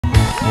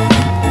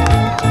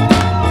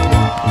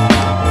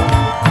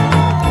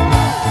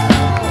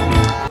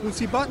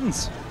Lucy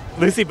Buttons.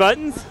 Lucy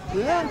Buttons?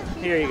 Yeah.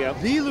 Here you go.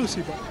 The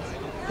Lucy Buttons.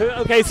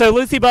 Okay, so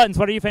Lucy Buttons,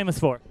 what are you famous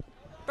for?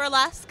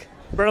 Burlesque.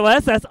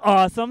 Burlesque, that's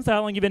awesome. So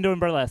how long you been doing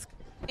burlesque?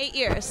 8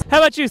 years. How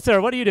about you,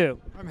 sir? What do you do?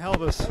 I'm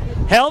Helvis.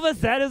 Helvis,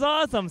 that is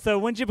awesome. So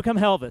when did you become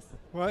Helvis?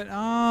 What?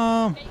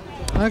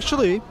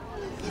 Actually,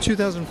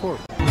 2004.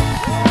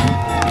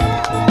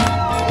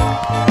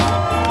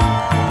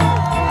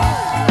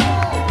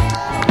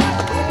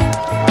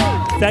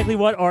 Exactly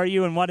what are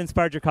you and what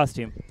inspired your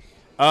costume?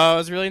 I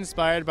was really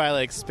inspired by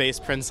like space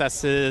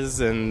princesses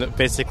and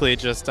basically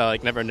just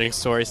like never-ending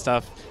story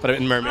stuff. But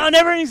in Mermaid. Oh,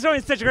 Neverending Story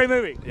is such a great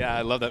movie. Yeah,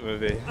 I love that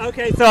movie.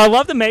 Okay, so I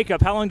love the makeup.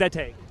 How long did that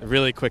take?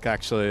 Really quick,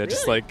 actually. I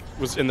just like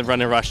was in the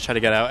run and rush trying to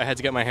get out. I had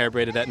to get my hair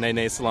braided at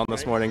Nene Salon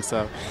this morning,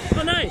 so.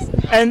 Oh, nice.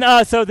 And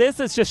so this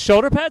is just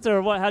shoulder pads,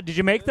 or what? How did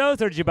you make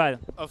those, or did you buy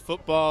them? A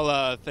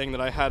football thing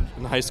that I had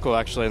in high school,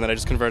 actually, and then I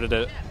just converted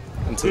it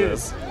into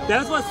this.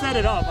 That's what set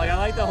it off. Like, I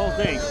like the whole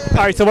thing.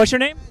 All right, so what's your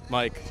name?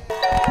 Mike.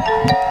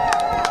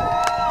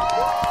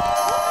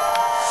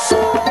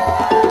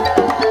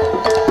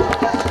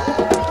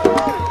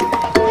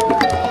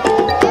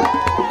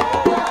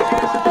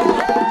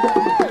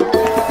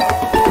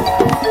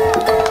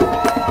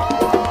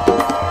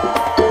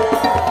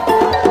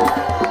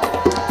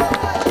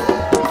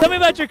 Tell me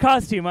about your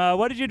costume.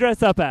 What did you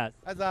dress up as?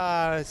 As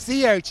a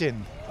sea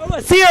urchin. Oh,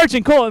 a sea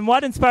urchin, cool. And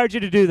what inspired you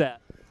to do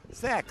that?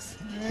 Sex.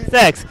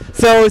 Sex.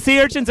 So sea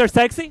urchins are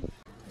sexy?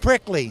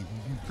 Prickly.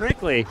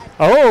 Prickly.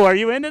 Oh, are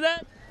you into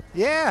that?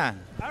 Yeah.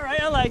 All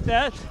right, I like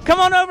that. Come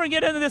on over and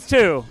get into this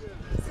too.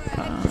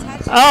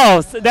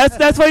 Oh, so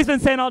that's what he's been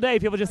saying all day.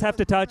 People just have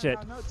to touch it.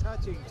 No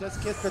touching,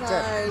 just kiss the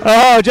tip.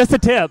 Oh, just a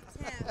tip.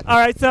 All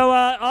right, so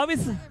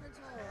obviously,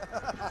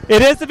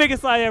 it is the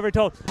biggest lie I ever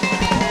told.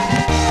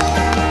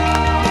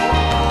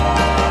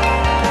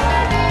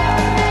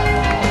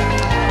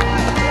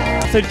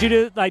 So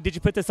did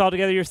you put this all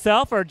together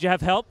yourself, or did you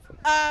have help?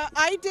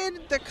 I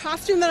did the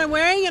costume that I'm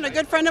wearing, and a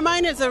good friend of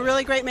mine is a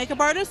really great makeup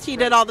artist. He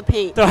did all the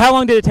paint. So how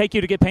long did it take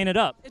you to get painted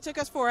up? It took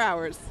us 4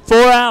 hours.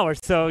 4 hours.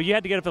 So you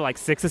had to get up at like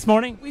 6 this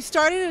morning? We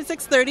started at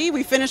 6:30.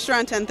 We finished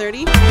around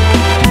 10:30.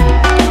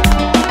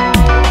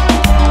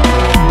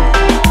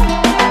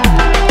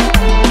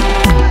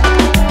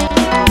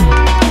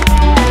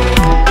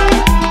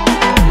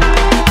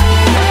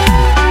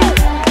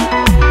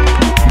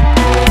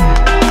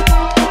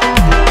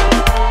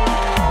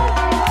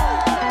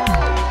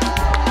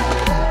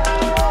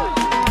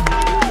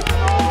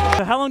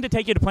 How long did it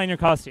take you to plan your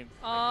costume?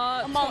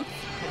 A month.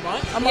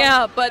 A month?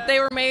 Yeah, but they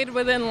were made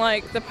within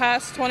like the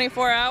past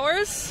 24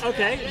 hours.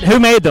 Okay. Who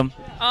made them?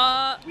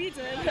 We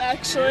did,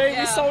 actually.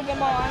 We sold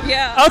them on.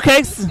 Yeah.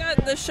 Okay. We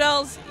got the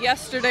shells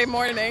yesterday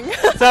morning.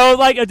 So,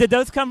 like, did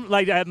those come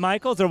like at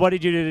Michael's, or what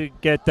did you do to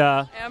get?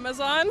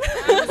 Amazon.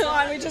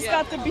 We just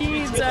got the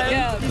beads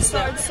and we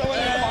started sewing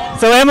them on.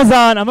 So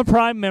Amazon, I'm a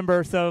Prime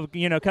member, so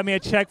cut me a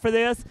check for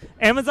this.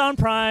 Amazon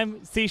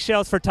Prime,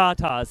 seashells for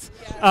tatas.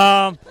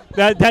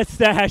 That's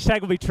the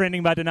hashtag will be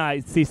trending by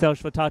tonight. Seashells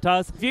for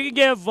tatas. If you could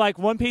give like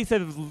one piece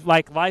of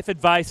like life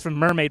advice from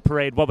Mermaid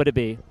Parade, what would it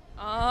be?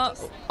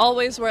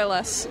 Always wear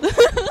less.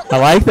 I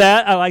like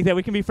that. I like that.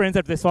 We can be friends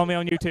after this. Follow me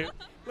on YouTube.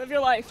 Live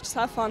your life. Just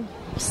have fun.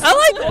 I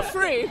like Feel that.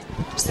 free.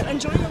 Just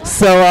enjoy your life.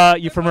 So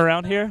you from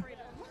around here?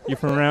 You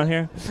from around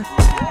here?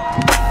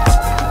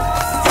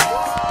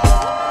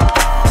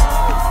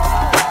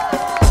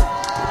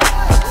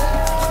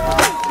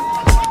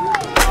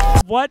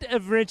 What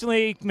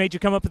originally made you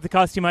come up with the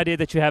costume idea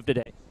that you have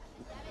today?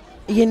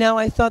 You know,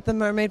 I thought the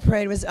Mermaid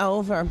Parade was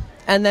over,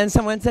 and then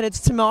someone said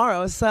it's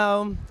tomorrow,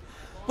 so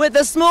with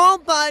a small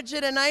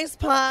budget, a nice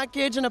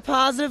package, and a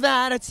positive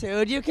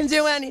attitude, you can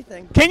do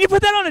anything. Can you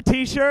put that on a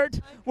t-shirt?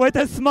 With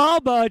a small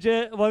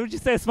budget, what would you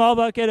say, a small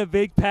bucket, a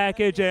big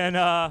package, and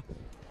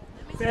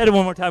say it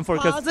one more time for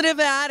us.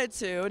 Positive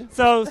attitude.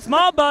 So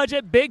small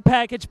budget, big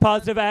package,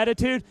 positive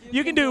attitude.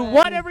 You can do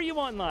whatever you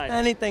want in life.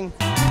 Anything.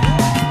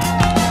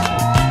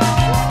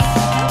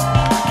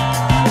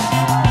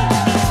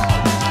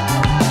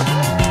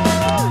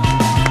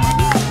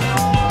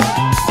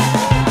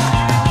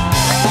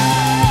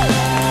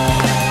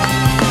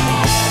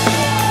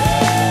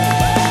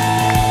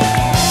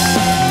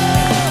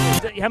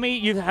 How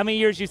many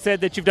years you said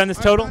that you've done this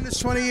total? I've done this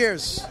 20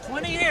 years.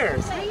 20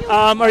 years.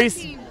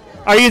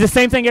 Are you the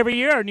same thing every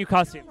year or a new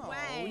costume?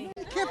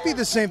 It can't be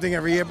the same thing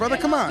every year, brother.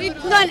 Come on. We've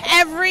done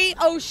every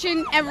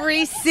ocean,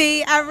 every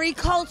sea, every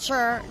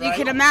culture you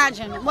can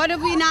imagine. What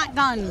have we not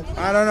done?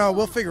 I don't know.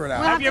 We'll figure it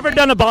out. Have you ever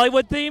done a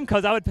Bollywood theme?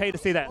 Because I would pay to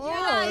see that. Oh,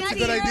 that's a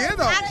good idea,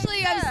 though.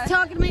 Actually, I was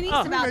talking to my niece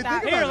about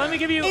that. Here, let me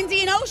give you.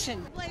 Indian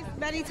Ocean. Played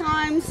many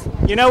times.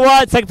 You know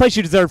what? Second place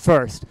you deserve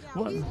first.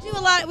 Yeah, we do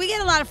a lot. We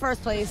get a lot of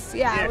first place.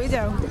 Yeah, we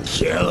do.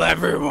 Kill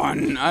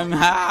everyone.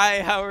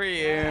 Hi, how are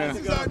you? This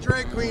is our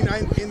drag queen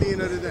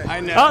Indian of the day. I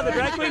know. Oh, the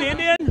drag queen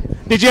Indian?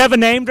 Did you have a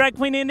name, drag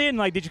queen Indian?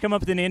 Like, did you come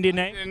up with an Indian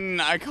name?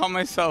 And I call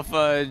myself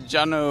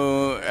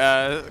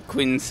Janu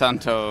Queen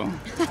Santo.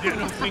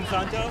 Queen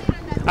Santo?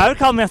 I would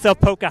call myself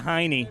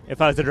Pocahontas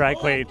if I was a drag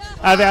queen.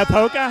 I'd be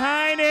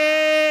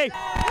Pocahontas!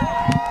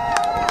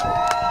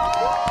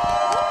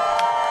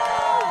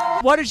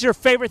 What is your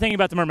favorite thing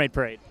about the Mermaid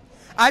Parade?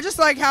 I just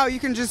like how you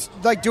can just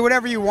like do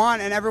whatever you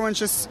want and everyone's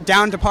just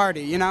down to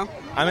party, you know?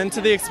 I'm into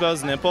the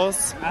exposed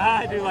nipples.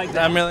 I do like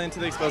that. I'm really into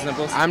the exposed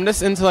nipples. I'm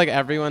just into like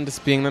everyone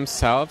just being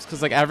themselves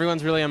because like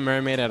everyone's really a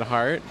mermaid at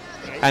heart,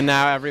 and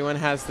now everyone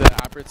has the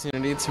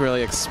opportunity to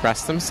really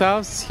express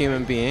themselves as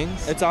human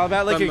beings. It's all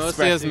about like but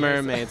mostly as expressing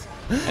mermaids.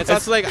 It's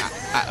also like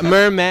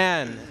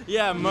merman.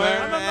 Yeah,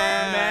 merman.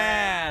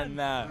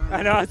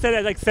 I know, I said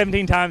that like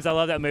 17 times. I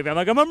love that movie. I'm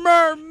like, I'm a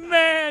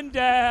merman,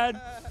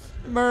 Dad.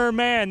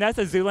 Merman. That's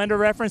a Zoolander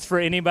reference for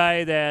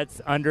anybody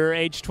that's under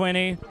age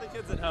 20. For the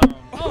kids at home.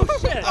 Oh,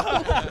 shit.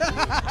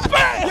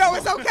 Yo,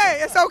 it's okay.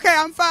 It's okay.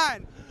 I'm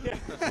fine.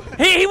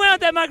 He went out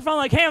that microphone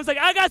like Ham's like,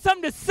 I got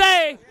something to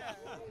say.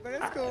 But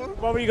it's cool.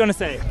 What were you going to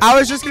say? I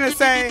was just going to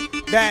say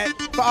that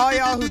for all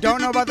y'all who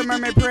don't know about the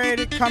Mermaid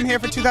Parade, come here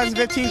for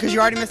 2015 because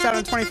you already missed out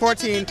on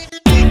 2014.